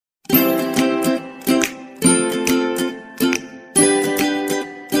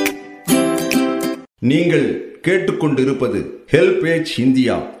நீங்கள் கேட்டுக்கொண்டிருப்பது HelpAge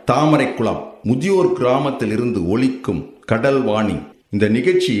India Thamaraikulam முதியோர் கிராமத்தில் இருந்து ஒலிக்கும் கடல் வாணி. இந்த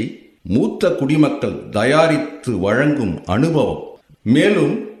நிகழ்ச்சி மூத்த குடிமக்கள் தயாரித்து வழங்கும் அனுபவம்.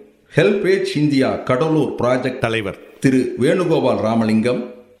 மேலும் ஹெல்பேஜ் இந்தியா கடலூர் ப்ராஜெக்ட் தலைவர் திரு வேணுகோபால் ராமலிங்கம்,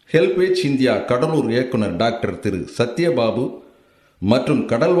 ஹெல்பேஜ் இந்தியா கடலூர் இயக்குனர் டாக்டர் திரு சத்யபாபு மற்றும்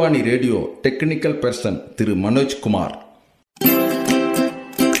Kadalvani radio technical person Thiru Manojkumar.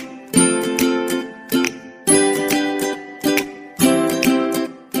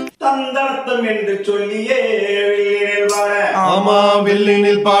 தந்தர்த்தம் என்று சொல்லியே வில்லினில் பாட, ஆமா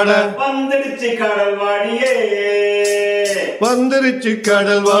வில்லினில் பாட வந்துடுச்சு கடல்வாணியே, வந்துருச்சு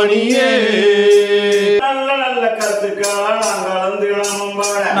கடல்வாணியே. நல்ல நல்ல கருத்துக்களா நாங்களும் தினமும்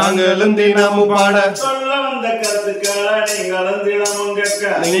பாட, நாங்களும் தினமும் பாட, சொல்ல வந்த கருத்துக்களா நீங்களும் தினமும்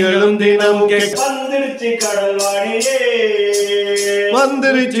கேட்க, நீங்களும் தினமும் கேட்க. வந்துடுச்சு கடல்வாணியே,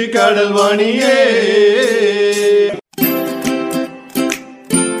 வந்துருச்சு கடல்வாணியே.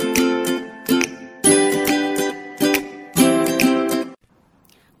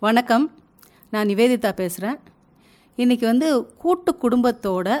 வணக்கம், நான் நிவேதிதா பேசுகிறேன். இன்றைக்கி கூட்டு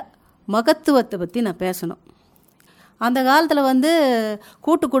குடும்பத்தோட மகத்துவத்தை பற்றி நான் பேசணும். அந்த காலத்தில்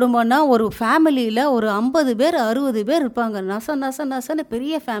கூட்டு குடும்பம்னா ஒரு ஃபேமிலியில் ஒரு 50 பேர் 60 பேர் இருப்பாங்க. நசன்னு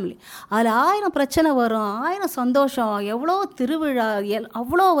பெரிய ஃபேமிலி. அதில் 1000 பிரச்சனை வரும், 1000 சந்தோஷம், எவ்வளோ திருவிழா,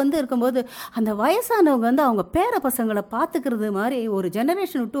 அவ்வளோ இருக்கும்போது அந்த வயசானவங்க அவங்க பேர பசங்களை பார்த்துக்கிறது மாதிரி ஒரு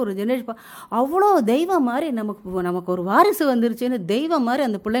ஜெனரேஷன் விட்டு ஒரு ஜெனரேஷன் அவ்வளோ தெய்வம் மாதிரி நமக்கு ஒரு வாரிசு வந்துருச்சுன்னு தெய்வம் மாதிரி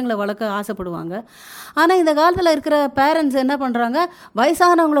அந்த பிள்ளைங்களை வளர்க்க ஆசைப்படுவாங்க. ஆனால் இந்த காலத்தில் இருக்கிற பேரண்ட்ஸ் என்ன பண்ணுறாங்க,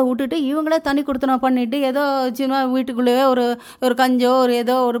 வயசானவங்களை விட்டுட்டு இவங்களே தனி கொடுத்தனம் பண்ணிவிட்டு ஏதோ சின்ன வீட்டுக்குள்ளேயே ஒரு கஞ்சோ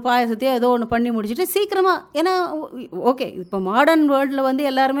ஏதோ ஒரு பாயசத்தையோ ஏதோ ஒன்று பண்ணி முடிச்சுட்டு சீக்கிரமாக, ஏன்னா ஓகே இப்போ மாடர்ன் வேர்ல்டில்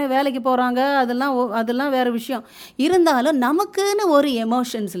எல்லாருமே வேலைக்கு போகிறாங்க, அதெல்லாம் வேறு விஷயம். இருந்தாலும் நமக்குன்னு ஒரு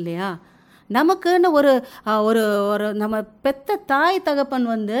எமோஷன்ஸ் இல்லையா, நமக்குன்னு ஒரு ஒரு ஒரு நம்ம பெத்த தாய் தகப்பன்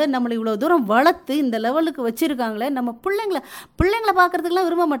நம்மளை இவ்வளோ தூரம் வளர்த்து இந்த லெவலுக்கு வச்சுருக்காங்களே, நம்ம பிள்ளைங்களை பார்க்குறதுக்கெலாம்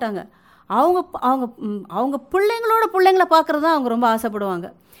விரும்ப மாட்டாங்க. அவங்க பிள்ளைங்கள பார்க்குறது தான் அவங்க ரொம்ப ஆசைப்படுவாங்க.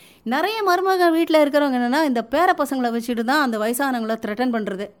 நிறைய மருமகள் வீட்டில் இருக்கிறவங்க என்னென்னா இந்த பேர பசங்களை வச்சுட்டு தான் அந்த வயசானவங்கள த்ரெட்டன்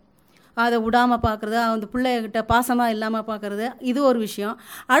பண்ணுறது, அதை விடாமல் பார்க்குறது, அந்த பிள்ளைகிட்ட பாசமாக இல்லாமல் பார்க்குறது, இது ஒரு விஷயம்.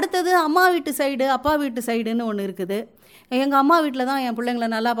 அடுத்தது அம்மா வீட்டு சைடு அப்பா வீட்டு சைடுன்னு ஒன்று இருக்குது. எங்கள் அம்மா வீட்டில் தான் என் பிள்ளைங்களை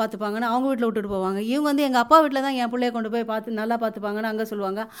நல்லா பார்த்துப்பாங்கன்னு அவங்க வீட்டில் விட்டுட்டு போவாங்க. இவங்க எங்கள் அப்பா வீட்டில் தான் என் பிள்ளைய கொண்டு போய் நல்லா பார்த்துப்பாங்கன்னு அங்கே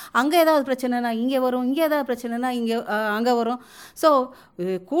சொல்லுவாங்க. அங்கே ஏதாவது பிரச்சனைனா இங்கே வரும், இங்கே ஏதாவது பிரச்சனைனா அங்கே வரும். ஸோ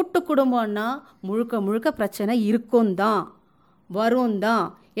கூட்டு குடும்பம்னா முழுக்க பிரச்சனை இருக்கும் தான், வரும் தான்.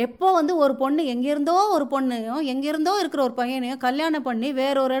 எப்போ ஒரு பொண்ணு எங்கேருந்தோ ஒரு பொண்ணையும் எங்கேருந்தோ இருக்கிற ஒரு பையனையும் கல்யாணம் பண்ணி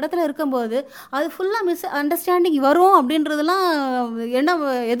வேற ஒரு இடத்துல இருக்கும்போது அது ஃபுல்லாக மிஸ் அண்டர்ஸ்டாண்டிங் வரும் அப்படின்றதெல்லாம் என்ன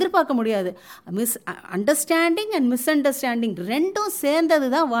எதிர்பார்க்க முடியாது. Miss understanding and miss understanding ரெண்டும் சேர்ந்தது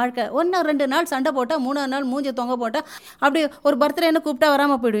தான் வாழ்க்கை. 1-2 நாள் சண்டை போட்டால் 3ஆவது நாள் மூஞ்சி தொங்க போட்டால் அப்படி ஒரு பர்த்டேன்னு கூப்பிட்டா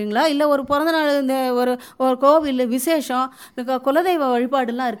வராமல் போயிடுவீங்களா? இல்லை ஒரு பிறந்த நாள் இந்த ஒரு கோவில் விசேஷம், குலதெய்வ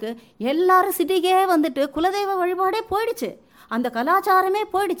வழிபாடுலாம் இருக்குது. எல்லாரும் சிட்டிக்கே குலதெய்வ வழிபாடே போயிடுச்சு, அந்த கலாச்சாரமே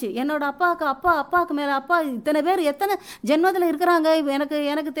போயிடுச்சு. என்னோட அப்பாவுக்கு மேலே அப்பா இத்தனை பேர் எத்தனை ஜென்மத்தில் இருக்கிறாங்க,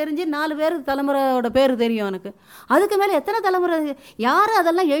 எனக்கு தெரிஞ்சு 4 பேர் தலைமுறையோட பேர் தெரியும் எனக்கு. அதுக்கு மேலே எத்தனை தலைமுறை, யார்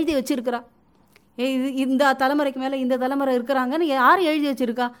அதெல்லாம் எழுதி வச்சுருக்கிறா? இந்த தலைமுறைக்கு மேலே இந்த தலைமுறை இருக்கிறாங்கன்னு யார் எழுதி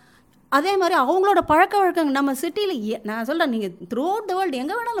வச்சுருக்கா? அதே மாதிரி அவங்களோட பழக்க வழக்கங்கள் நம்ம சிட்டியில், நான் சொல்கிறேன், நீங்கள் த்ரூ அவுட் த வேர்ல்டு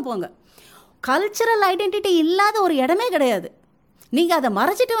எங்கே வேணாலும் போங்க, கல்ச்சரல் ஐடென்டிட்டி இல்லாத ஒரு இடமே கிடையாது. நீங்கள் அதை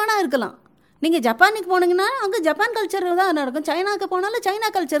மறைச்சிட்டு வேணால் இருக்கலாம். நீங்கள் ஜப்பானுக்கு போனீங்கன்னா அங்கே ஜப்பான் கல்ச்சர் தான் நடக்கும், சைனாவுக்கு போனாலும் சைனா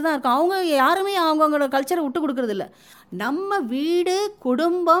கல்ச்சர் தான் இருக்கும். அவங்க யாருமே அவங்களோட கல்ச்சரை விட்டு கொடுக்குறதில்ல. நம்ம வீடு,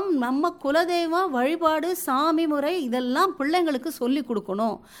 குடும்பம், நம்ம குலதெய்வம், வழிபாடு, சாமி முறை இதெல்லாம் பிள்ளைங்களுக்கு சொல்லி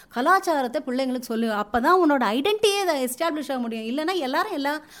கொடுக்கணும். கலாச்சாரத்தை பிள்ளைங்களுக்கு சொல்லி, அப்போ தான் உன்னோட ஐடென்டிட்டியே அதை எஸ்டாப்ளிஷ் ஆக முடியும். இல்லைன்னா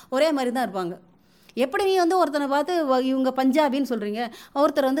எல்லாம் ஒரே மாதிரி தான் இருப்பாங்க. எப்படி நீ ஒருத்தனை பார்த்து இவங்க பஞ்சாபின்னு சொல்கிறீங்க,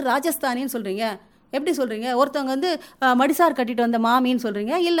 ஒருத்தர் ராஜஸ்தானின்னு சொல்கிறீங்க, எப்படி சொல்கிறீங்க? ஒருத்தவங்க மடிசார் கட்டிட்டு வந்த மாமின்னு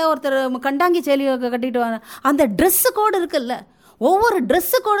சொல்கிறீங்க, இல்லை ஒருத்தர் கண்டாங்கி சேலி கட்டிட்டு வந்த, அந்த ட்ரெஸ்ஸு கோடு இருக்குல்ல, ஒவ்வொரு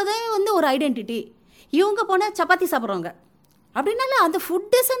ட்ரெஸ்ஸு கோடு தான் ஒரு ஐடென்டிட்டி. இவங்க போனால் சப்பாத்தி சாப்பிட்றவங்க அப்படின்னால அந்த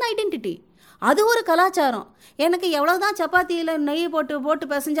ஃபுட் இஸ் அன் ஐடென்டிட்டி, அது ஒரு கலாச்சாரம். எனக்கு எவ்வளோ தான் சப்பாத்தியில் நெய் போட்டு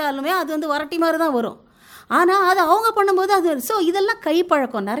பிசைஞ்சாலுமே அது வரட்டி மாதிரி தான் வரும். ஆனால் அது அவங்க பண்ணும்போது அது ஸோ இதெல்லாம்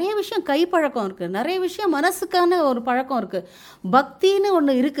கைப்பழக்கம், நிறைய விஷயம் கைப்பழக்கம் இருக்குது, நிறைய விஷயம் மனசுக்கான ஒரு பழக்கம் இருக்குது, பக்தின்னு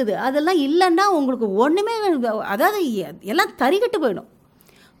ஒன்று இருக்குது. அதெல்லாம் இல்லைன்னா உங்களுக்கு ஒன்றுமே, அதாவது எல்லாம் தறிகட்டு போயிடும்.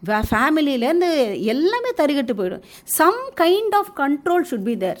 ஃபேமிலியிலேருந்து எல்லாமே தறிகட்டு போயிடும். Some kind of control should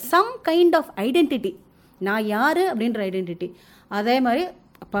be there, some kind of identity, நான் யார் அப்படின்ற ஐடென்டிட்டி. அதே மாதிரி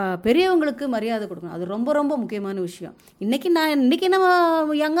பெரியவங்களுக்கு மரியாதை கொடுக்கணும். அது ரொம்ப ரொம்ப முக்கியமான விஷயம். இன்றைக்கி நம்ம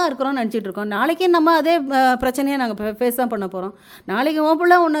யங்காக இருக்கிறோம்னு நினச்சிட்டு இருக்கோம். நாளைக்கு நம்ம அதே பிரச்சனையை நாங்கள் ஃபேஸ் தான் பண்ண போகிறோம். நாளைக்கு உன்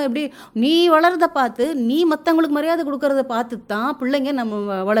பிள்ளை ஒன்று எப்படி நீ வளர்றதை பார்த்து நீ மற்றவங்களுக்கு மரியாதை கொடுக்கறத பார்த்து தான் பிள்ளைங்க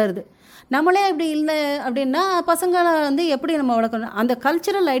நம்ம வளருது. நம்மளே இப்படி இல்லை அப்படின்னா பசங்களை வந்து எப்படி நம்ம வளர்க்கணும்? அந்த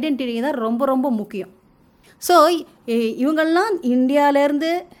கல்ச்சுரல் ஐடென்டிட்டி தான் ரொம்ப ரொம்ப முக்கியம். ஸோ இவங்கள்லாம்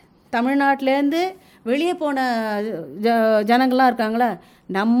இந்தியாவிலேருந்து தமிழ்நாட்டிலேருந்து வெளியே போன ஜனங்கள்லாம் இருக்காங்களா,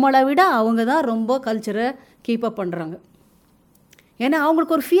 நம்மளை விட அவங்க தான் ரொம்ப கல்ச்சரை கீப்பப் பண்ணுறாங்க. ஏன்னா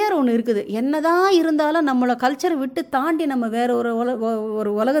அவங்களுக்கு ஒரு ஃபியர் ஒன்று இருக்குது. என்ன தான் இருந்தாலும் நம்மளை கல்ச்சரை விட்டு தாண்டி நம்ம வேறு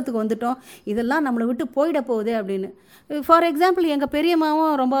ஒரு உலகத்துக்கு வந்துட்டோம், இதெல்லாம் நம்மளை விட்டு போயிட போகுது அப்படின்னு. ஃபார் எக்ஸாம்பிள் எங்கள்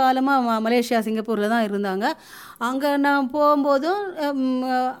பெரியம்மாவும் ரொம்ப காலமாக மலேசியா சிங்கப்பூரில் தான் இருந்தாங்க. அங்கே நான் போகும்போதும்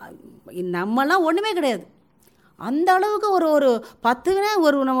நம்மலாம் ஒன்றுமே கிடையாது. அந்த அளவுக்கு ஒரு 10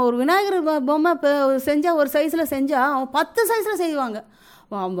 நம்ம ஒரு விநாயகர் பொம்மை செஞ்சால் ஒரு சைஸில் செஞ்சால் அவன் 10 சைஸில் செய்வாங்க.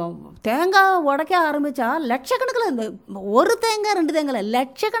 தேங்காய் உடைக்க ஆரம்பித்தா லட்சக்கணக்கில், இந்த ஒரு தேங்காய் 2 தேங்காய்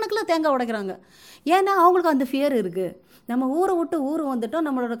லட்சக்கணக்கில் தேங்காய் உடைக்கிறாங்க. ஏன்னா அவங்களுக்கு அந்த ஃபியர் இருக்குது. நம்ம ஊரை விட்டு ஊர் வந்துட்டோம்,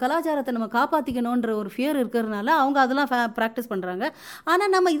 நம்மளோட கலாச்சாரத்தை நம்ம காப்பாற்றிக்கணுன்ற ஒரு ஃபியர் இருக்கிறதுனால அவங்க அதெல்லாம் ப்ராக்டிஸ் பண்ணுறாங்க.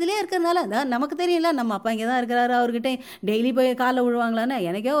 ஆனால் நம்ம இதிலே இருக்கிறதுனால நமக்கு தெரியல, நம்ம அப்பா இங்கே தான் இருக்கிறாரு, அவர்கிட்ட டெய்லி போய் காலைல விழுவாங்களான்னு.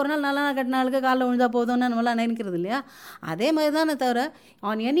 எனக்கே ஒரு நாள் நல்லா கட்டின நாளுக்கு காலைல விழுந்தா போதும்னு நம்மளாம் நினைக்கிறது இல்லையா? அதே மாதிரி தானே தவிர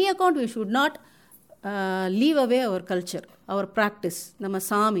on any account we should not leave away our culture, our practice. நம்ம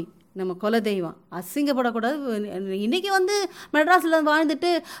சாமி, நம்ம குலதெய்வம் அசிங்கப்படக்கூடாது. இன்றைக்கி வந்து மெட்ராஸில்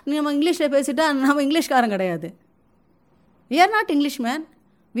வாழ்ந்துட்டு நம்ம இங்கிலீஷில் பேசிட்டா நம்ம இங்கிலீஷ்காரன் கிடையாது. We are not Englishmen,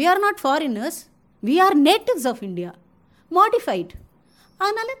 we are not foreigners, we are natives of India, modified.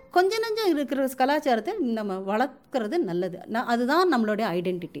 அதனால் கொஞ்சம் நஞ்சம் இருக்கிற கலாச்சாரத்தை நம்ம வளர்க்குறது நல்லது. அதுதான் நம்மளுடைய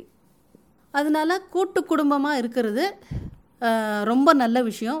ஐடென்டிட்டி. அதனால் கூட்டு குடும்பமாக இருக்கிறது ரொம்ப நல்ல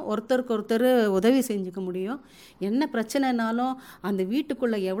விஷயம். ஒருத்தருக்கு ஒருத்தர் உதவி செஞ்சுக்க முடியும். என்ன பிரச்சனைனாலும் அந்த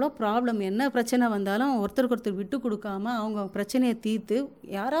வீட்டுக்குள்ளே எவ்வளோ ப்ராப்ளம், என்ன பிரச்சனை வந்தாலும் ஒருத்தருக்கு ஒருத்தர் விட்டு கொடுக்காம அவங்க பிரச்சனையை தீர்த்து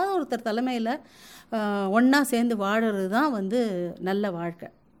யாராவது ஒருத்தர் தலைமையில் ஒன்றா சேர்ந்து வாழறது தான் வந்து நல்ல வாழ்க்கை.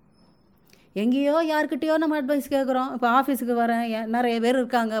 எங்கேயோ யார்கிட்டையோ நம்ம அட்வைஸ் கேட்குறோம். இப்போ ஆஃபீஸுக்கு வரேன், நிறைய பேர்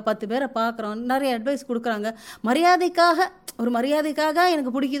இருக்காங்க, 10 பேரை பார்க்குறோம், நிறைய அட்வைஸ் கொடுக்குறாங்க. மரியாதைக்காக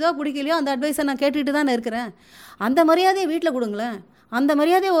எனக்கு பிடிக்குதோ பிடிக்கலையோ அந்த அட்வைஸை நான் கேட்டுக்கிட்டு தானே இருக்கிறேன். அந்த மரியாதையை வீட்டில் கொடுங்களேன். அந்த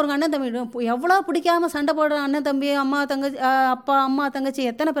மரியாதையை ஒரு அண்ணன் தம்பி எவ்வளோ பிடிக்காமல் சண்டை போடுற அண்ணன் தம்பி, அப்பா அம்மா தங்கச்சி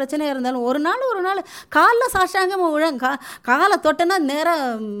எத்தனை பிரச்சனையாக இருந்தாலும் ஒரு நாள் காலில் சாஷ்டாங்க காலை தொட்டனா நேராக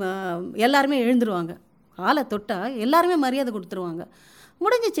எல்லாருமே எழுந்துருவாங்க. காலை தொட்டால் எல்லாருமே மரியாதை கொடுத்துருவாங்க.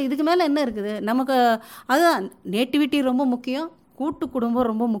 முடிஞ்சிச்சு. இதுக்கு மேலே என்ன இருக்குது நமக்கு? அதுதான் நேட்டிவிட்டி ரொம்ப முக்கியம், கூட்டு குடும்பம்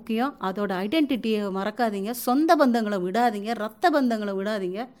ரொம்ப முக்கியம். அதோட ஐடென்டிட்டியை மறக்காதீங்க, சொந்த பந்தங்களை விடாதீங்க, ரத்த பந்தங்களை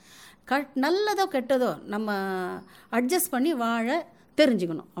விடாதீங்க. நல்லதோ கெட்டதோ நம்ம அட்ஜஸ்ட் பண்ணி வாழ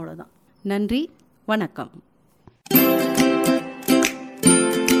தெரிஞ்சுக்கணும். அவ்வளோதான். நன்றி, வணக்கம்.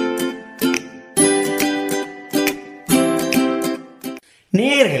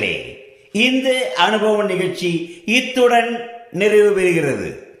 நேயர்களே, இந்த அனுபவ நிகழ்ச்சி இத்துடன் நிறைவு பெறுகிறது.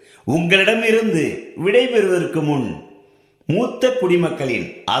 உங்களிடமிருந்து விடைபெறுவதற்கு முன் மூத்த குடிமக்களின்,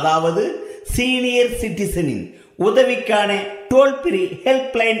 அதாவது சீனியர் சிட்டிசனின் உதவிக்கான டோல் ஃப்ரீ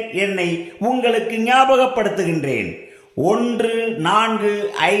ஹெல்ப்லைன் எண்ணை உங்களுக்கு ஞாபகப்படுத்துகின்றேன்.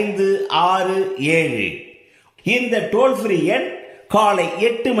 145667. இந்த டோல் ஃப்ரீ எண் காலை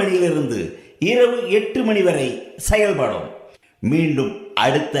 8 மணியிலிருந்து இரவு 8 மணி வரை செயல்படும். மீண்டும்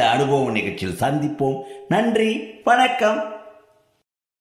அடுத்த அனுபவ நிகழ்ச்சியில் சந்திப்போம். நன்றி, வணக்கம்.